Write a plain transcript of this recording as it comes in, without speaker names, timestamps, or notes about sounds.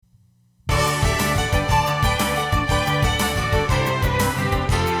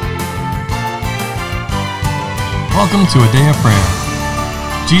Welcome to a day of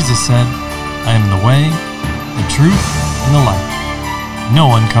prayer. Jesus said, I am the way, the truth, and the life. No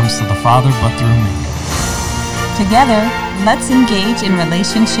one comes to the Father but through me. Together, let's engage in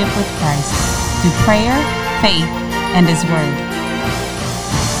relationship with Christ through prayer, faith, and His Word.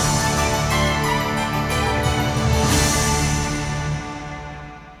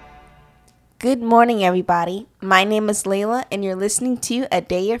 Good morning, everybody. My name is Layla, and you're listening to A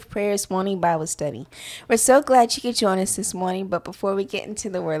Day of Prayer's morning Bible study. We're so glad you could join us this morning, but before we get into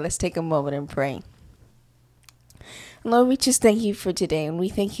the Word, let's take a moment and pray. Lord, we just thank you for today, and we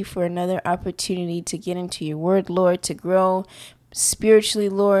thank you for another opportunity to get into your Word, Lord, to grow spiritually,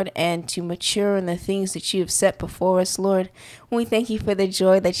 Lord, and to mature in the things that you have set before us, Lord. We thank you for the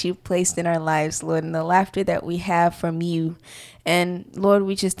joy that you've placed in our lives, Lord, and the laughter that we have from you. And Lord,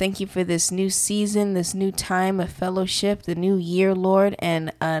 we just thank you for this new season, this new time of fellowship, the new year, Lord,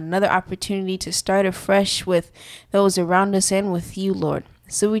 and another opportunity to start afresh with those around us and with you, Lord.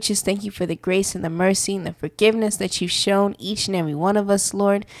 So we just thank you for the grace and the mercy and the forgiveness that you've shown each and every one of us,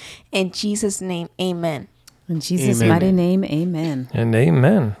 Lord. In Jesus' name, amen. In Jesus' Amen. mighty name, amen. And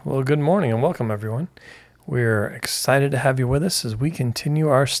amen. Well, good morning and welcome, everyone. We're excited to have you with us as we continue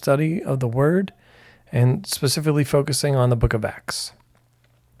our study of the Word and specifically focusing on the book of Acts.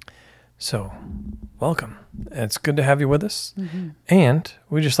 So, welcome. It's good to have you with us. Mm-hmm. And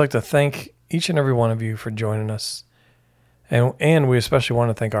we just like to thank each and every one of you for joining us. And we especially want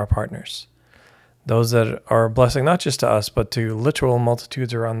to thank our partners, those that are a blessing not just to us, but to literal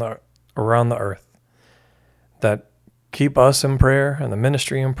multitudes around the earth, that keep us in prayer and the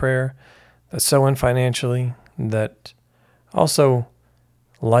ministry in prayer, that sow in financially, that also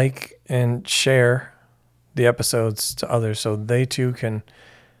like and share the episodes to others so they too can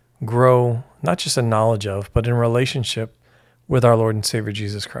grow, not just in knowledge of, but in relationship with our Lord and Savior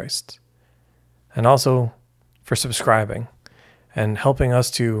Jesus Christ. And also for subscribing and helping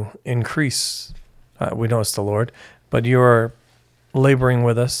us to increase. We know it's the Lord, but you're laboring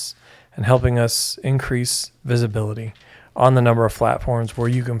with us and helping us increase visibility on the number of platforms where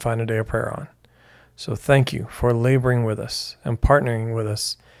you can find a day of prayer on. So thank you for laboring with us and partnering with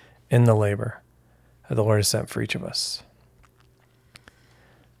us in the labor that the Lord has sent for each of us.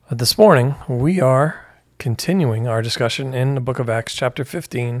 But this morning, we are continuing our discussion in the book of Acts, chapter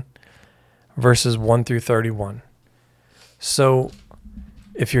 15, verses 1 through 31. So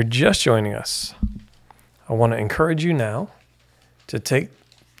if you're just joining us, I want to encourage you now to take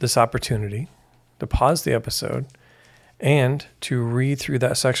this opportunity to pause the episode and to read through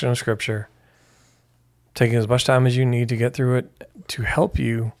that section of Scripture, taking as much time as you need to get through it to help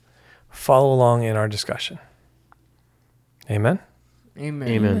you follow along in our discussion. Amen?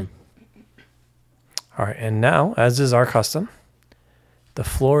 Amen. All right, and now, as is our custom, the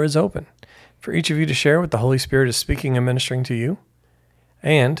floor is open for each of you to share what the Holy Spirit is speaking and ministering to you,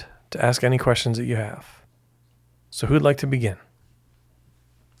 and to ask any questions that you have. So who'd like to begin?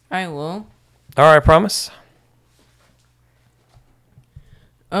 I will. All right, promise.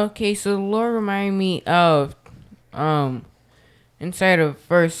 Okay, so the Lord reminded me of inside of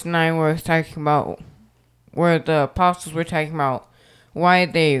verse 9 where it's talking about where the apostles were talking about why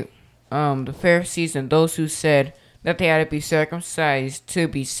they the Pharisees and those who said that they had to be circumcised to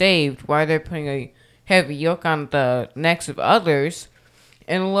be saved, why they're putting a heavy yoke on the necks of others.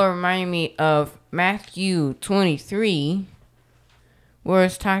 And the Lord reminded me of Matthew 23, where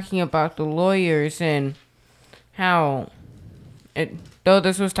it's talking about the lawyers and how, though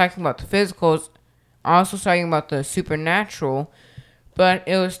this was talking about the physical, it's also talking about the supernatural, but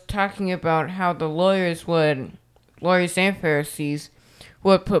it was talking about how the lawyers and Pharisees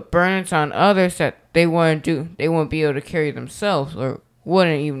would put burdens on others that they wouldn't be able to carry themselves, or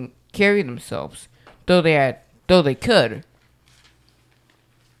wouldn't even carry themselves, though they could.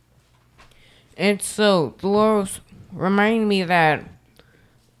 And so the Lord was reminding me that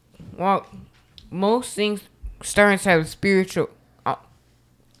while most things start inside of spiritual,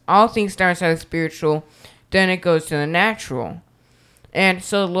 all things start inside of spiritual, then it goes to the natural. And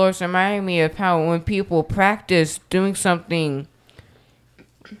so the Lord's reminding me of how when people practice doing something,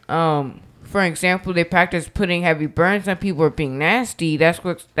 for example, they practice putting heavy burdens on people or being nasty, that's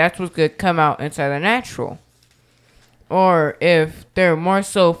what's going to come out inside the natural. Or if they're more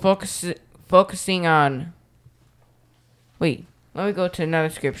so focusing on... Wait, let me go to another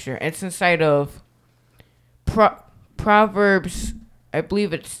scripture. It's inside of Proverbs, I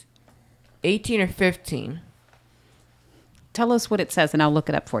believe it's 18 or 15. Tell us what it says, and I'll look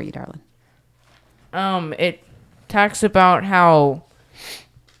it up for you, darling. It talks about how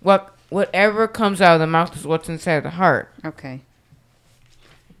whatever comes out of the mouth is what's inside of the heart. Okay.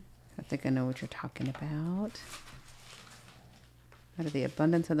 I think I know what you're talking about. Out of the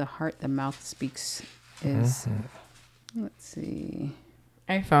abundance of the heart, the mouth speaks. Is let's see.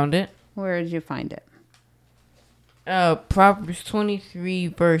 I found it. Where did you find it? Proverbs 23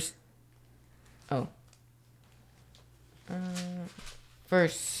 verse.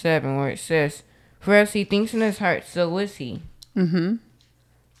 Verse 7, where it says, "For as he thinks in his heart, so is he." Mm-hmm.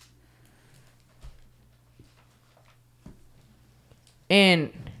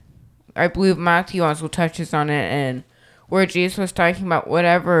 And I believe Matthew also touches on it, and where Jesus was talking about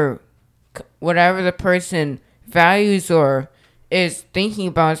whatever the person values or is thinking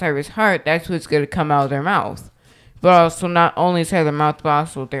about inside his heart, that's what's going to come out of their mouth. But also not only inside their mouth, but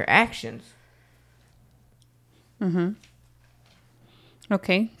also their actions. Mm-hmm.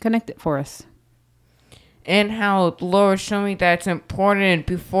 Okay, connect it for us. And how the Lord showed me that it's important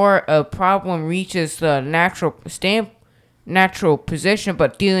before a problem reaches the natural position,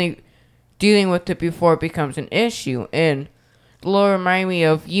 but dealing with it before it becomes an issue. And the Lord reminded me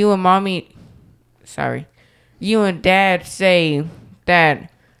of you and Dad say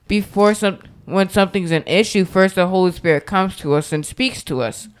that when something's an issue, first the Holy Spirit comes to us and speaks to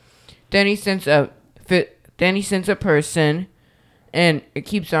us. Then he sends a person, and it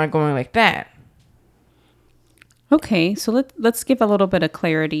keeps on going like that. Okay, so let's give a little bit of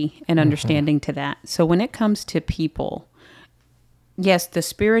clarity and understanding to that. So when it comes to people, yes, the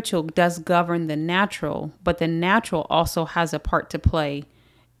spiritual does govern the natural, but the natural also has a part to play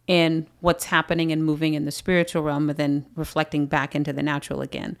in what's happening and moving in the spiritual realm and then reflecting back into the natural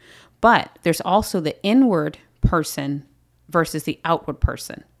again. But there's also the inward person versus the outward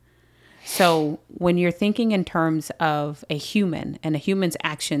person. So when you're thinking in terms of a human and a human's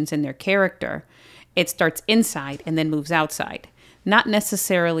actions and their character, it starts inside and then moves outside. Not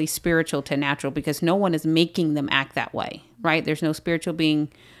necessarily spiritual to natural, because no one is making them act that way, right? There's no spiritual being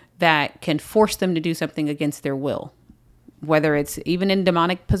that can force them to do something against their will. Whether it's even in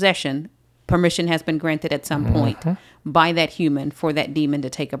demonic possession, permission has been granted at some point by that human for that demon to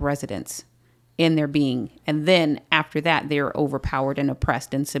take up residence in their being. And then after that, they are overpowered and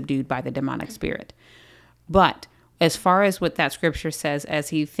oppressed and subdued by the demonic spirit. But as far as what that scripture says, as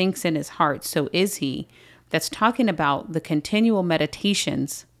he thinks in his heart, so is he, that's talking about the continual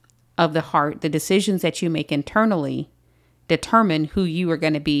meditations of the heart. The decisions that you make internally determine who you are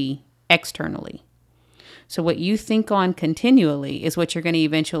going to be externally. So what you think on continually is what you're going to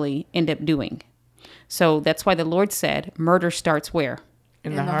eventually end up doing. So that's why the Lord said murder starts where?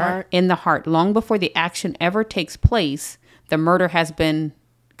 In the heart. In the heart. Long before the action ever takes place, the murder has been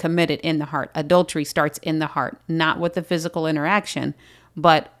committed in the heart. Adultery starts in the heart, not with the physical interaction,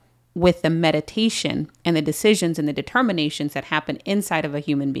 but with the meditation and the decisions and the determinations that happen inside of a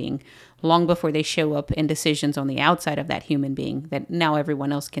human being long before they show up in decisions on the outside of that human being that now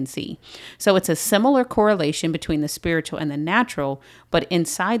everyone else can see. So it's a similar correlation between the spiritual and the natural, but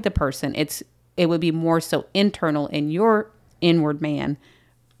inside the person, it would be more so internal in your inward man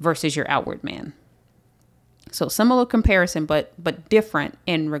versus your outward man. So similar comparison, but different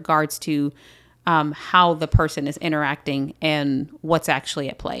in regards to how the person is interacting and what's actually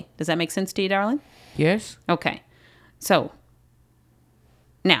at play. Does that make sense to you, darling? Yes. Okay. So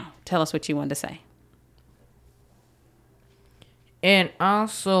now tell us what you wanted to say. And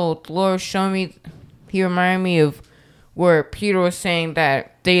also, the Lord showed me, he reminded me of where Peter was saying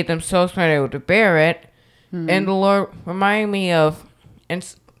that they themselves weren't able to bear it. Mm-hmm. And the Lord reminded me of,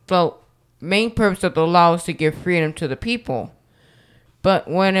 and the main purpose of the law was to give freedom to the people. But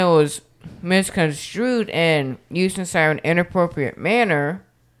when it was misconstrued and used inside an inappropriate manner,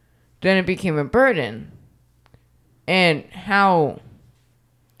 then it became a burden. And how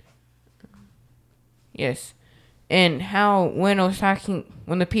when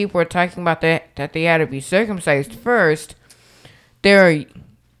the people were talking about that they had to be circumcised first, it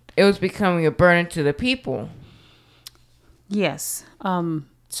was becoming a burden to the people. Yes.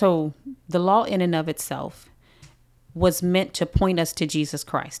 So the law in and of itself was meant to point us to Jesus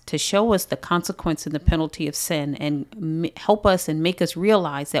Christ, to show us the consequence and the penalty of sin, and help us and make us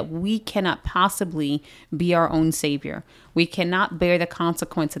realize that we cannot possibly be our own savior. We cannot bear the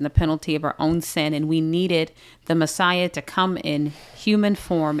consequence and the penalty of our own sin, and we needed the Messiah to come in human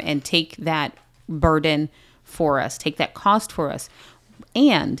form and take that burden for us, take that cost for us.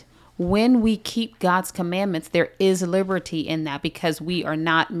 And when we keep God's commandments, there is liberty in that, because we are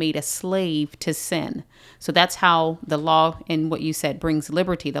not made a slave to sin. So that's how the law, and what you said, brings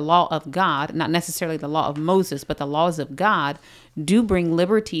liberty. The law of God, not necessarily the law of Moses, but the laws of God do bring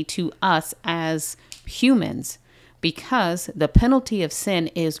liberty to us as humans, because the penalty of sin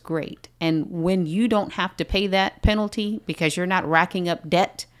is great. And when you don't have to pay that penalty because you're not racking up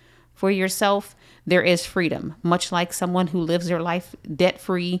debt for yourself, there is freedom. Much like someone who lives their life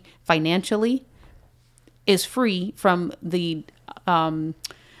debt-free financially is free from the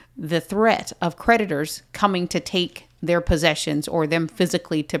threat of creditors coming to take their possessions or them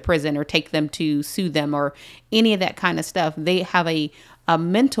physically to prison or take them to sue them or any of that kind of stuff. They have a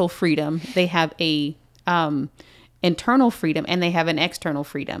mental freedom. They have a internal freedom, and they have an external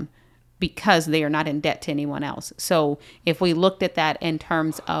freedom because they are not in debt to anyone else. So if we looked at that in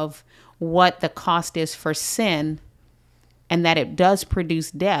terms of what the cost is for sin, and that it does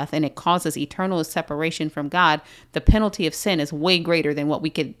produce death and it causes eternal separation from God, the penalty of sin is way greater than what we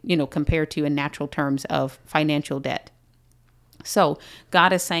could, compare to in natural terms of financial debt. So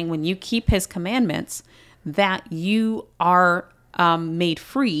God is saying when you keep his commandments, that you are made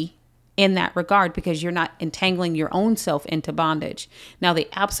free in that regard, because you're not entangling your own self into bondage. Now, the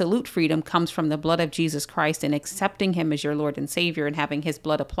absolute freedom comes from the blood of Jesus Christ and accepting him as your Lord and Savior and having his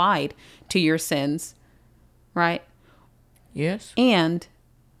blood applied to your sins, right? Yes. And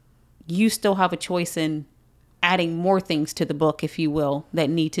you still have a choice in adding more things to the book, if you will, that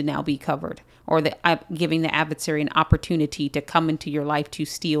need to now be covered, or giving the adversary an opportunity to come into your life to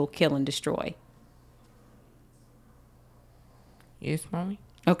steal, kill, and destroy. Yes, Mommy.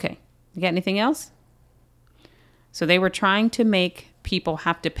 Okay. You got anything else? So they were trying to make people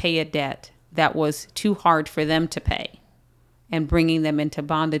have to pay a debt that was too hard for them to pay and bringing them into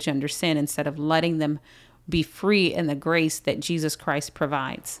bondage under sin instead of letting them be free in the grace that Jesus Christ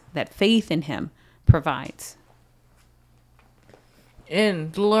provides, that faith in him provides.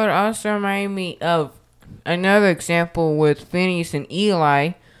 And the Lord also reminded me of another example with Phineas and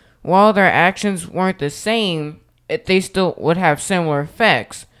Eli. While their actions weren't the same, they still would have similar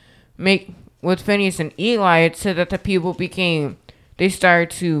effects. With Phineas and Eli, it said that the people they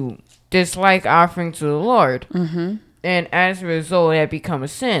started to dislike offering to the Lord. Mm-hmm. And as a result, it had become a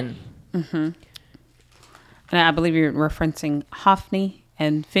sin. Mm-hmm. And I believe you're referencing Hophni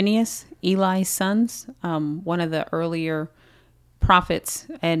and Phinehas, Eli's sons, one of the earlier prophets,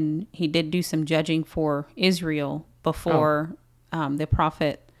 and he did do some judging for Israel before the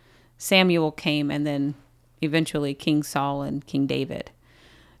prophet Samuel came, and then eventually King Saul and King David.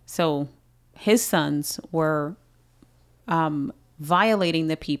 So his sons were violating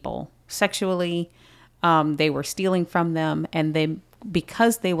the people sexually. They were stealing from them, and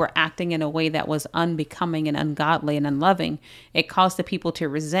because they were acting in a way that was unbecoming and ungodly and unloving, it caused the people to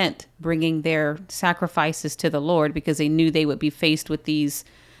resent bringing their sacrifices to the Lord, because they knew they would be faced with these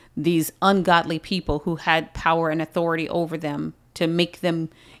ungodly people who had power and authority over them to make them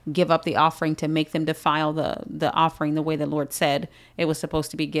give up the offering, to make them defile the offering the way the Lord said it was supposed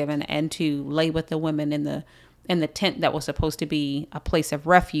to be given, and to lay with the women in the tent that was supposed to be a place of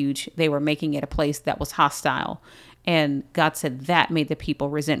refuge. They were making it a place that was hostile. And God said that made the people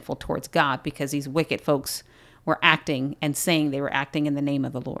resentful towards God, because these wicked folks were acting and saying they were acting in the name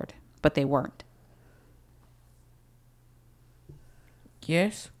of the Lord, but they weren't.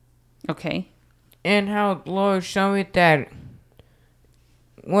 Yes. Okay. And how the Lord showed me that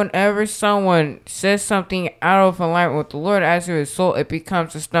whenever someone says something out of alignment with the Lord, as a result, it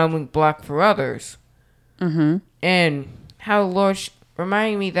becomes a stumbling block for others. Mm-hmm. And how the Lord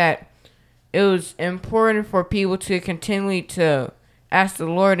reminded me that it was important for people to continually to ask the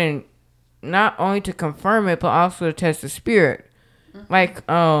Lord, and not only to confirm it, but also to test the spirit. Mm-hmm. Like,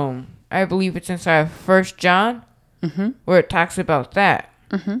 I believe it's inside of 1 John, mm-hmm. where it talks about that.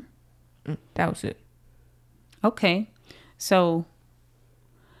 Mm-hmm. That was it. Okay. So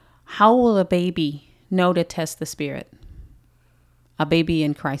how will a baby know to test the spirit? A baby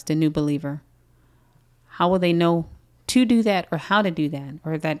in Christ, a new believer. How will they know to do that, or how to do that,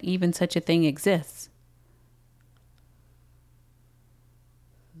 or that even such a thing exists?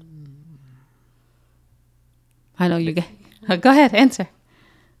 I know you go ahead, answer.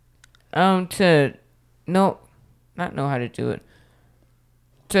 To know, not know how to do it.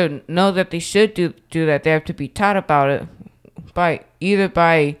 To know that they should do that, they have to be taught about it by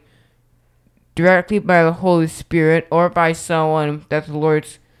directly by the Holy Spirit, or by someone that the Lord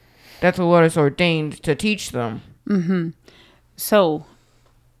has ordained to teach them. Mm-hmm. So,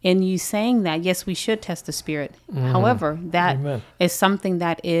 in you saying that, yes, we should test the spirit. Mm-hmm. However, that Amen. Is something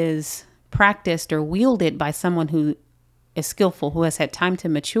that is practiced or wielded by someone who is skillful, who has had time to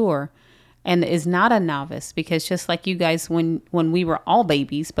mature, and is not a novice. Because just like you guys, when we were all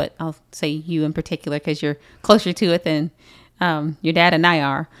babies, but I'll say you in particular because you're closer to it than your dad and I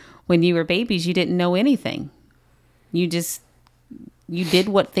are. When you were babies, you didn't know anything. You did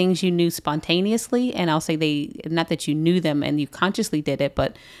what things you knew spontaneously, and I'll say not that you knew them and you consciously did it,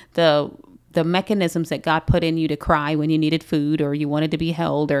 but the the mechanisms that God put in you to cry when you needed food or you wanted to be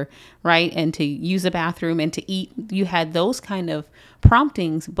held, or right, and to use a bathroom and to eat. You had those kind of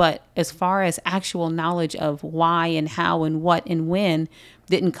promptings, but as far as actual knowledge of why and how and what and when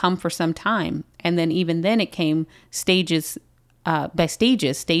didn't come for some time. And then even then it came stages by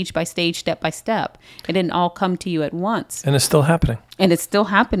stages, stage by stage, step by step. It didn't all come to you at once. And it's still happening. And it's still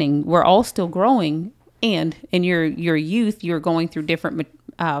happening. We're all still growing. And in your youth, you're going through different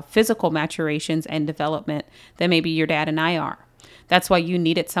physical maturations and development than maybe your dad and I are. That's why you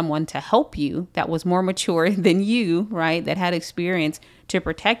needed someone to help you that was more mature than you, right? That had experience to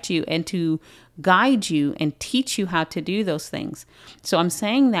protect you and to guide you and teach you how to do those things. So I'm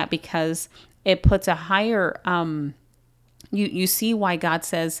saying that because it puts a higher, you see why God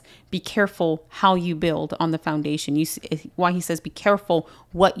says, be careful how you build on the foundation. You see why he says, be careful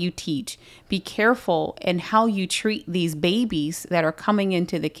what you teach. Be careful in how you treat these babies that are coming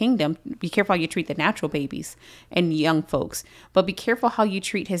into the kingdom. Be careful how you treat the natural babies and young folks. But be careful how you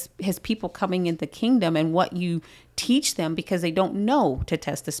treat his people coming into the kingdom and what you teach them, because they don't know to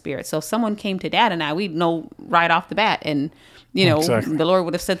test the spirit. So if someone came to Dad and I, we'd know right off the bat. And Exactly. the Lord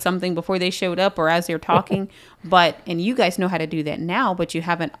would have said something before they showed up or as they're talking. And you guys know how to do that now, but you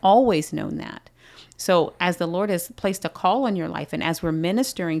haven't always known that. So as the Lord has placed a call on your life and as we're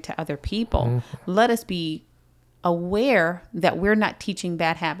ministering to other people, let us be aware that we're not teaching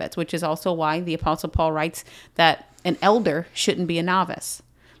bad habits, which is also why the Apostle Paul writes that an elder shouldn't be a novice.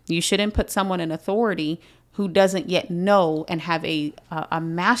 You shouldn't put someone in authority who doesn't yet know and have a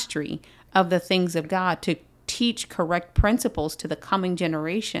mastery of the things of God to teach correct principles to the coming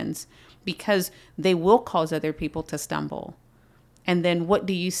generations, because they will cause other people to stumble. And then what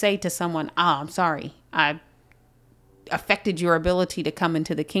do you say to someone? I'm sorry, I affected your ability to come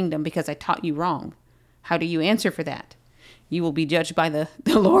into the kingdom because I taught you wrong. How do you answer for that? You will be judged by the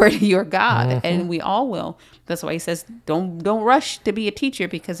Lord your God, and we all will. That's why he says, don't rush to be a teacher,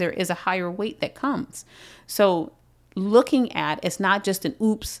 because there is a higher weight that comes. So looking at, it's not just an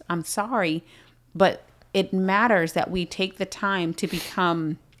oops, I'm sorry, but it matters that we take the time to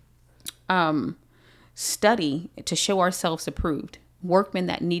become study, to show ourselves approved, workmen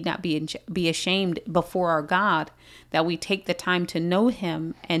that need not be ashamed before our God, that we take the time to know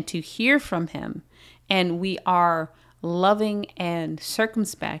him and to hear from him, and we are loving and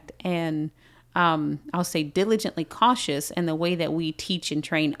circumspect and I'll say diligently cautious in the way that we teach and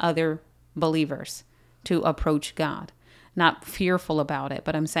train other believers to approach God. Not fearful about it,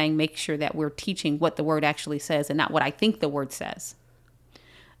 but I'm saying make sure that we're teaching what the word actually says and not what I think the word says.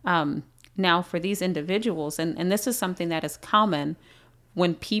 Now for these individuals, and this is something that is common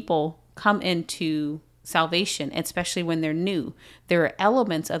when people come into salvation, especially when they're new, there are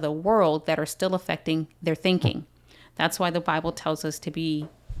elements of the world that are still affecting their thinking. That's why the Bible tells us to be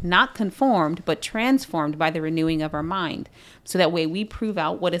not conformed, but transformed by the renewing of our mind. So that way we prove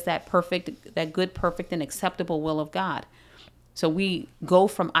out what is that good, perfect, and acceptable will of God. So we go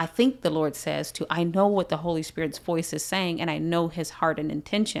from, I think the Lord says, to I know what the Holy Spirit's voice is saying, and I know his heart and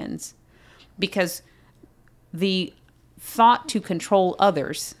intentions. Because the thought to control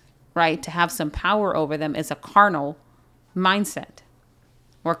others, right, to have some power over them, is a carnal mindset.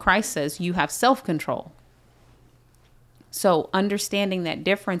 Where Christ says you have self-control. So understanding that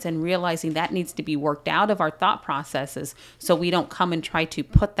difference and realizing that needs to be worked out of our thought processes, so we don't come and try to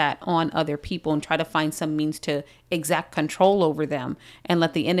put that on other people and try to find some means to exact control over them and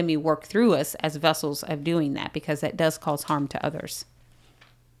let the enemy work through us as vessels of doing that, because that does cause harm to others.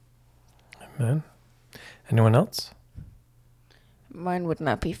 Amen. Anyone else? Mine would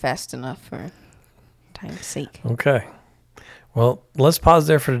not be fast enough for time's sake. Okay. Well, let's pause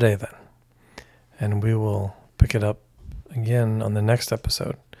there for today then. And we will pick it up again on the next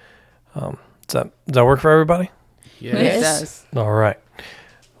episode. Does that work for everybody? Yes. It does. All right.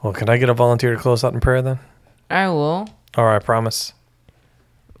 Well, can I get a volunteer to close out in prayer then? I will. All right, I promise.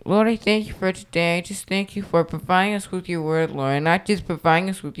 Lord, I thank you for today. I just thank you for providing us with your word, Lord. And not just providing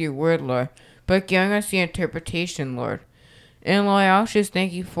us with your word, Lord, but giving us the interpretation, Lord. And Lord, I also just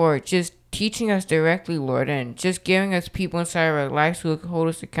thank you for just teaching us directly, Lord, and just giving us people inside of our lives who will hold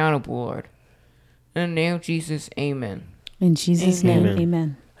us accountable, Lord. In the name of Jesus, amen. In Jesus' name,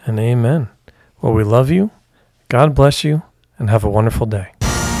 amen. And amen. Well, we love you. God bless you, and have a wonderful day.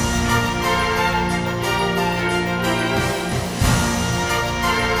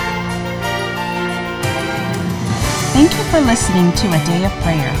 Thank you for listening to A Day of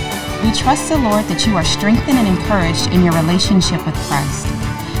Prayer. We trust the Lord that you are strengthened and encouraged in your relationship with Christ.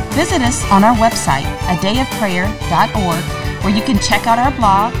 Visit us on our website, adayofprayer.org, where you can check out our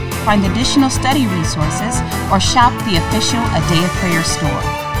blog, find additional study resources, or shop the official A Day of Prayer store.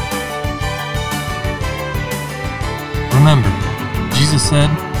 Remember, Jesus said,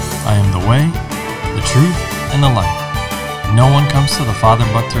 I am the way, the truth, and the life. No one comes to the Father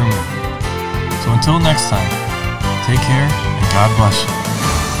but through me. So until next time, take care and God bless you.